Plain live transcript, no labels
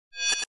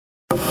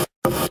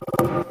So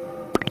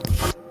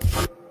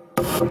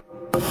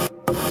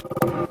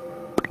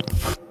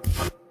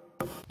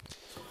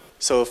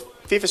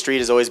FIFA Street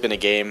has always been a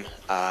game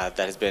that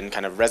has been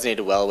kind of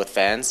resonated well with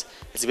fans.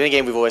 It's been a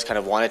game we've always kind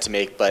of wanted to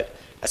make, but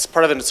as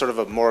part of a sort of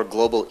a more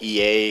global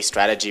EA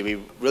strategy,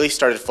 we really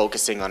started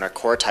focusing on our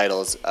core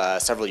titles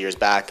several years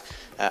back.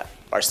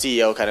 Our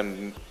CEO kind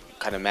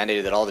of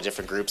mandated that all the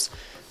different groups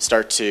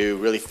start to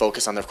really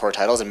focus on their core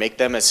titles and make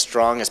them as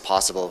strong as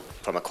possible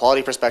from a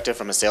quality perspective,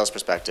 from a sales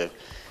perspective.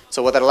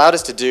 So what that allowed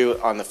us to do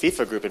on the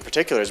FIFA group in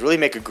particular is really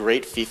make a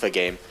great FIFA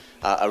game,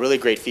 a really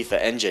great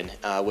FIFA engine,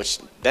 which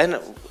then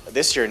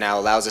this year now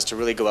allows us to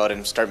really go out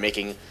and start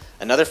making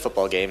another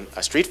football game,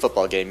 a street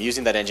football game,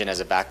 using that engine as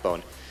a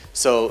backbone.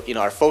 So,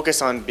 our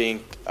focus on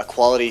being a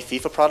quality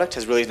FIFA product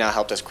has really now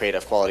helped us create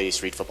a quality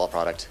street football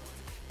product.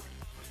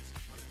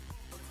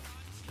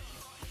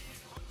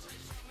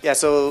 Yeah,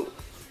 so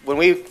when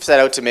we set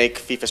out to make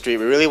FIFA Street,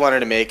 we really wanted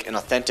to make an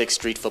authentic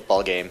street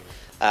football game.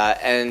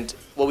 And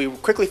what we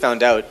quickly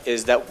found out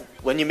is that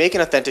when you make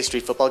an authentic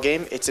street football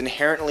game, it's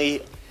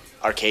inherently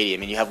arcadey. I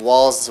mean, you have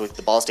walls so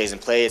the ball stays in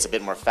play, it's a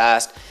bit more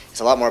fast, it's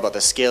a lot more about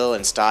the skill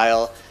and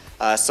style.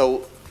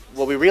 So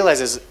what we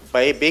realized is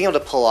by being able to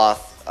pull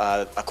off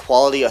a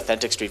quality,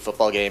 authentic street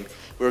football game,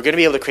 we were going to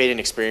be able to create an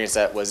experience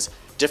that was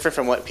different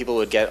from what people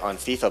would get on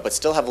FIFA, but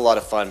still have a lot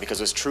of fun because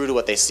it was true to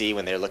what they see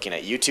when they're looking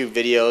at YouTube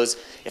videos.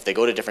 If they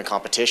go to different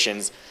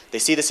competitions, they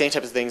see the same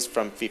type of things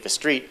from FIFA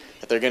Street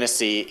that they're going to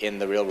see in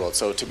the real world.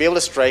 So to be able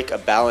to strike a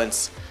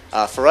balance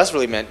for us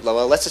really meant,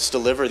 well, let's just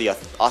deliver the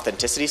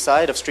authenticity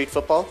side of street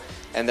football,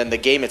 and then the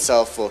game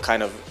itself will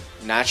kind of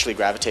naturally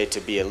gravitate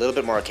to be a little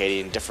bit more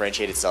arcadey and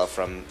differentiate itself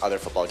from other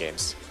football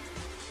games.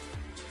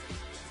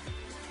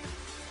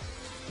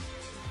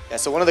 Yeah,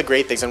 so one of the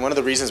great things, and one of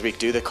the reasons we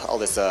do call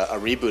this a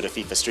reboot of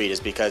FIFA Street, is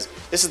because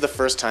this is the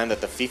first time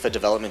that the FIFA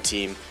development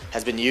team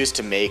has been used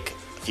to make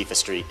FIFA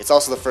Street. It's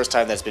also the first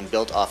time that it's been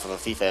built off of a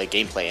FIFA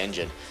gameplay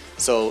engine.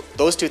 So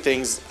those two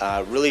things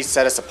really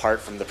set us apart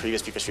from the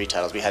previous FIFA Street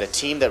titles. We had a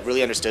team that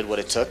really understood what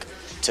it took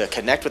to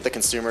connect with the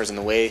consumers in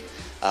the way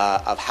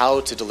of how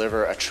to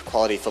deliver a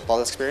quality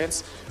football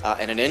experience,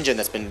 and an engine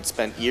that's been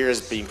spent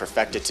years being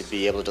perfected to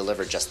be able to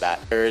deliver just that.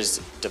 There's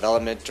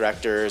development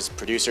directors,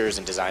 producers,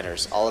 and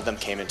designers. All of them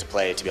came into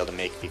play to be able to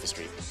make FIFA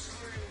Street.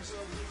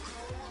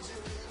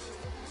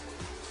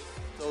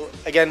 So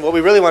again, what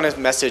we really want to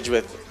message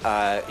with,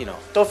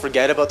 don't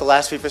forget about the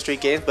last FIFA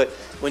Street games, but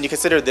when you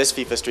consider this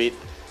FIFA Street,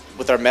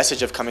 with our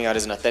message of coming out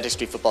as an authentic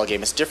street football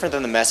game, it's different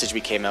than the message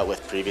we came out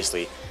with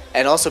previously.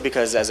 And also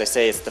because, as I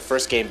say, it's the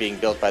first game being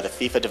built by the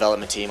FIFA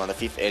development team on the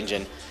FIFA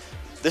engine.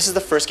 This is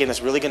the first game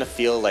that's really going to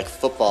feel like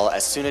football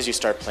as soon as you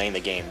start playing the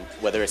game.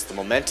 Whether it's the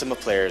momentum of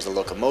players, the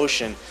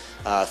locomotion,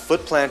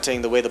 foot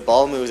planting, the way the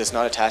ball moves, it's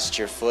not attached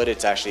to your foot,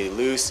 it's actually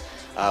loose,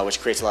 which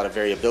creates a lot of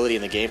variability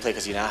in the gameplay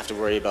because you now have to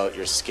worry about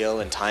your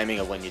skill and timing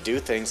of when you do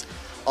things.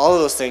 All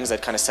of those things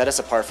that kind of set us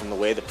apart from the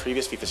way the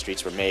previous FIFA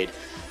Streets were made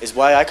is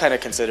why I kind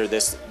of consider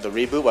this the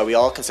reboot, why we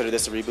all consider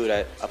this a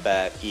reboot up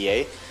at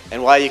EA,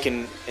 and why you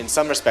can, in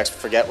some respects,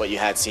 forget what you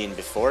had seen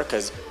before,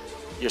 because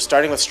you're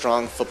starting with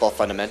strong football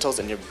fundamentals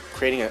and you're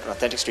creating an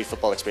authentic street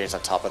football experience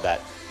on top of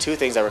that. Two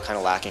things that were kind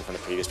of lacking from the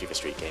previous FIFA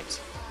Street games.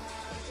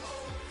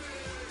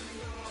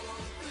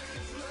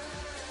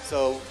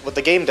 So what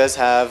the game does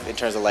have in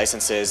terms of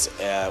licenses,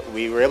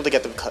 we were able to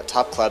get the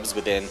top clubs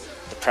within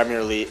the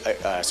Premier League,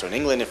 so in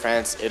England and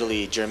France,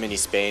 Italy, Germany,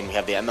 Spain. We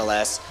have the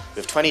MLS, we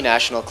have 20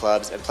 national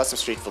clubs, and plus some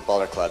street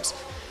footballer clubs.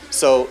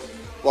 So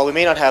while we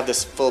may not have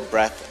this full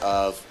breadth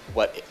of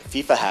what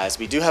FIFA has,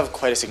 we do have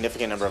quite a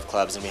significant number of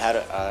clubs, and we had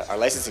our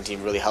licensing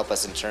team really help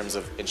us in terms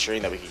of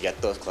ensuring that we could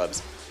get those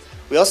clubs.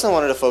 We also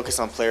wanted to focus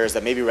on players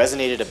that maybe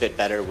resonated a bit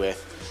better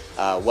with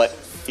what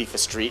FIFA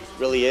Street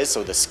really is,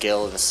 so the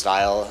skill and the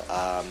style,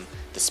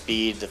 the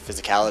speed, the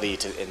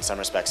physicality in some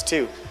respects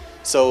too.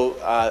 So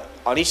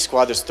on each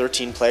squad there's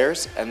 13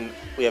 players, and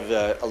we have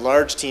a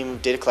large team,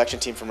 data collection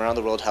team from around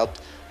the world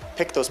helped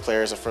pick those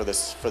players for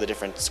the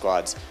different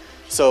squads.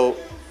 So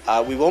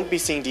we won't be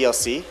seeing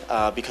DLC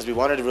because we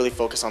wanted to really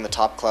focus on the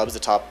top clubs, the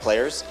top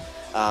players,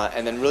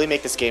 and then really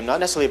make this game not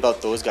necessarily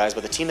about those guys,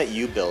 but the team that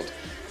you build.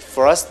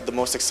 For us, the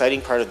most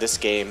exciting part of this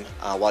game,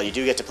 while you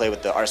do get to play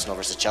with the Arsenal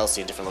versus Chelsea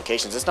in different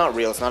locations, it's not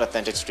real, it's not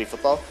authentic street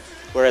football,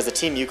 whereas the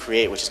team you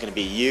create, which is going to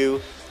be you,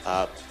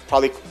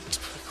 probably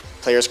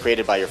players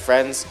created by your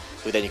friends,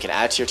 who then you can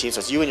add to your team, so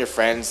it's you and your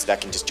friends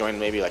that can just join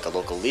maybe like a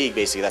local league,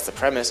 basically that's the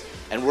premise,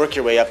 and work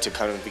your way up to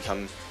kind of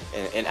become,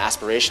 in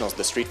aspirationals,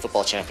 the street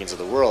football champions of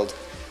the world.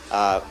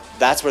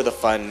 That's where the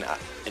fun,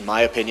 in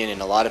my opinion,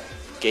 and a lot of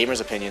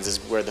gamers' opinions, is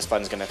where this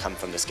fun is going to come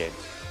from this game.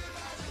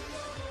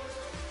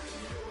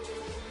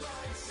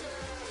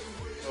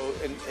 So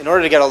in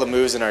order to get all the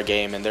moves in our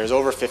game, and there's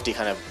over 50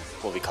 kind of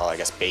what we call, I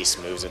guess, base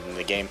moves in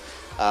the game,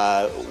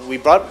 we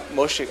brought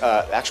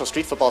actual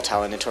street football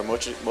talent into our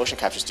motion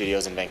capture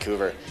studios in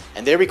Vancouver,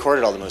 and they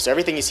recorded all the moves. So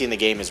everything you see in the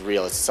game is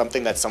real. It's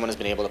something that someone has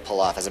been able to pull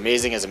off. As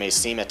amazing as it may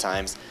seem at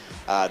times,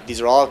 these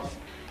are all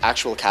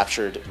actual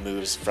captured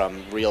moves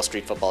from real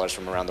street footballers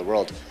from around the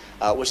world,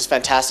 which is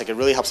fantastic. It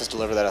really helps us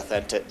deliver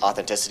that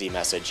authenticity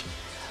message.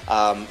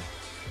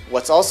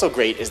 What's also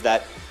great is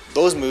that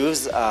those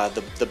moves,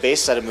 the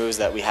base set of moves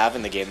that we have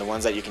in the game, the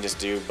ones that you can just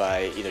do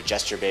by either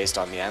gesture based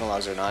on the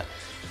analogs or not,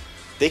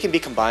 they can be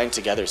combined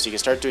together. So you can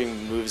start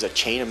doing moves, a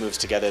chain of moves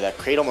together that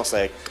create almost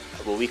like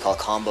what we call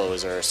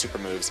combos or super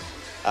moves.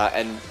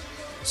 And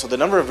so the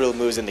number of real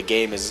moves in the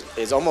game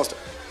is almost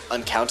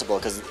uncountable,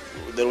 because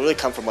they'll really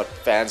come from what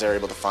fans are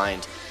able to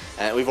find.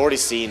 And we've already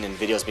seen in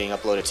videos being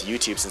uploaded to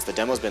YouTube since the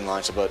demo's been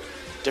launched about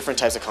different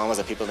types of combos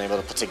that people have been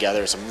able to put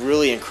together, some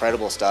really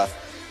incredible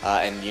stuff.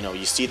 And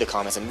you see the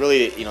comments, and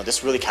really,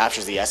 this really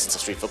captures the essence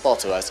of street football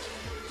to us.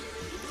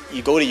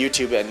 You go to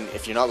YouTube, and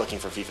if you're not looking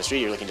for FIFA Street,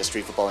 you're looking to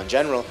street football in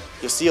general,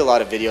 you'll see a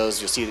lot of videos,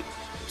 you'll see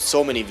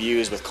so many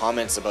views with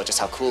comments about just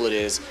how cool it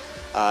is.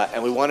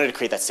 And we wanted to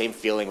create that same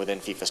feeling within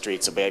FIFA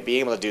Street. So by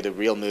being able to do the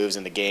real moves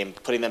in the game,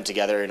 putting them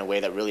together in a way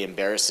that really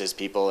embarrasses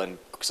people and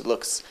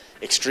looks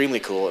extremely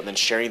cool, and then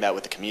sharing that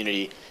with the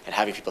community and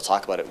having people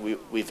talk about it,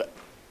 we've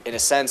in a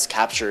sense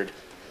captured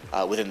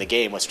within the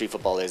game what street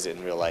football is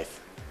in real life.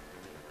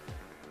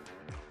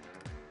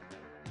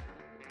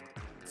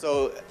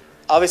 So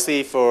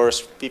obviously for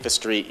FIFA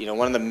Street,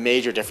 one of the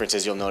major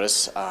differences you'll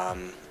notice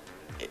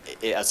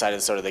outside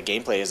of sort of the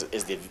gameplay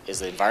is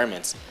the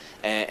environments,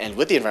 and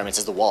with the environments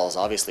is the walls.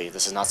 Obviously,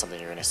 this is not something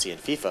you're going to see in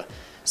FIFA.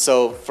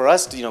 So for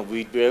us, we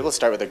were able to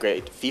start with a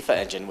great FIFA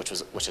engine, which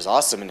is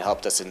awesome and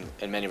helped us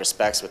in many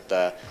respects with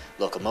the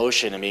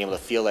locomotion and being able to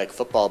feel like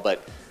football.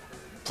 But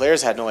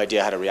players had no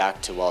idea how to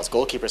react to walls.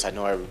 Goalkeepers had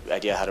no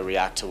idea how to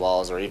react to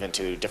walls, or even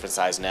to different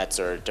size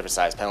nets or different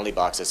size penalty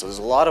boxes. So there's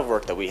a lot of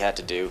work that we had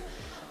to do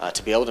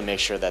to be able to make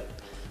sure that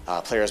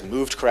players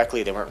moved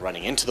correctly. They weren't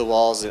running into the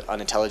walls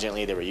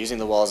unintelligently. They were using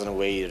the walls in a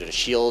way either to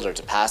shield or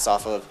to pass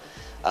off of.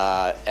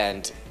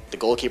 And the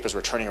goalkeepers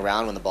were turning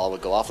around when the ball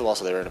would go off the wall,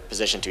 so they were in a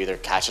position to either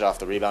catch it off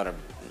the rebound or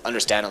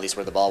understand at least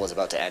where the ball was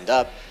about to end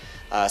up.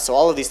 So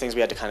all of these things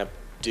we had to kind of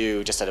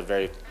do just at a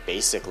very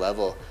basic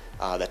level.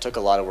 That took a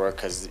lot of work,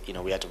 because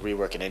we had to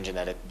rework an engine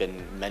that had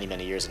been many,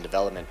 many years in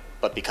development.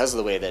 But because of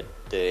the way that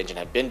the engine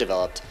had been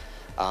developed,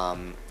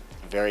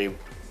 very,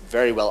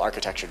 very well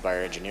architectured by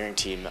our engineering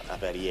team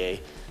up at EA,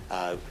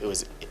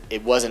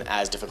 it wasn't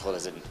as difficult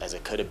as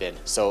it could have been.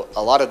 So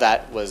a lot of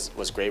that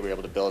was great. We were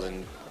able to build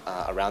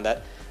around that.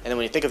 And then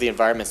when you think of the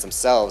environments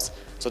themselves,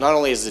 so not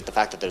only is it the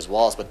fact that there's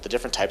walls, but the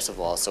different types of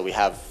walls. So we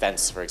have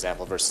fence, for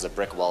example, versus a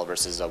brick wall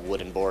versus a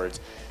wooden board.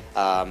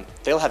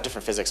 They'll have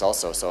different physics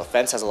also. So a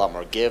fence has a lot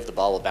more give, the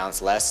ball will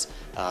bounce less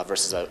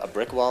versus a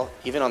brick wall.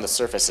 Even on the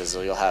surfaces,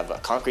 so you'll have a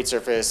concrete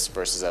surface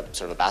versus a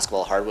sort of a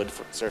basketball hardwood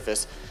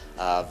surface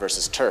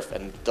versus turf,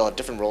 and they'll have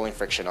different rolling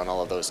friction on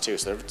all of those too.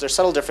 So there's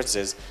subtle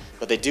differences,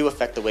 but they do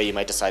affect the way you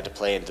might decide to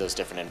play in those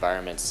different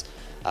environments.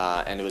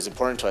 And it was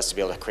important to us to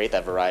be able to create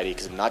that variety,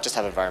 because not just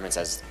have environments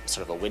as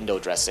sort of a window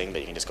dressing that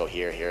you can just go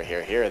here, here,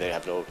 here, here, and they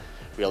have no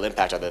real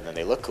impact other than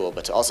they look cool,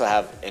 but to also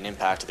have an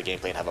impact to the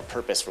gameplay and have a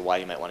purpose for why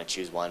you might want to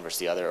choose one versus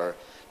the other, or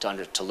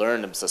to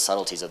learn the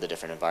subtleties of the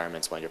different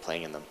environments when you're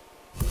playing in them.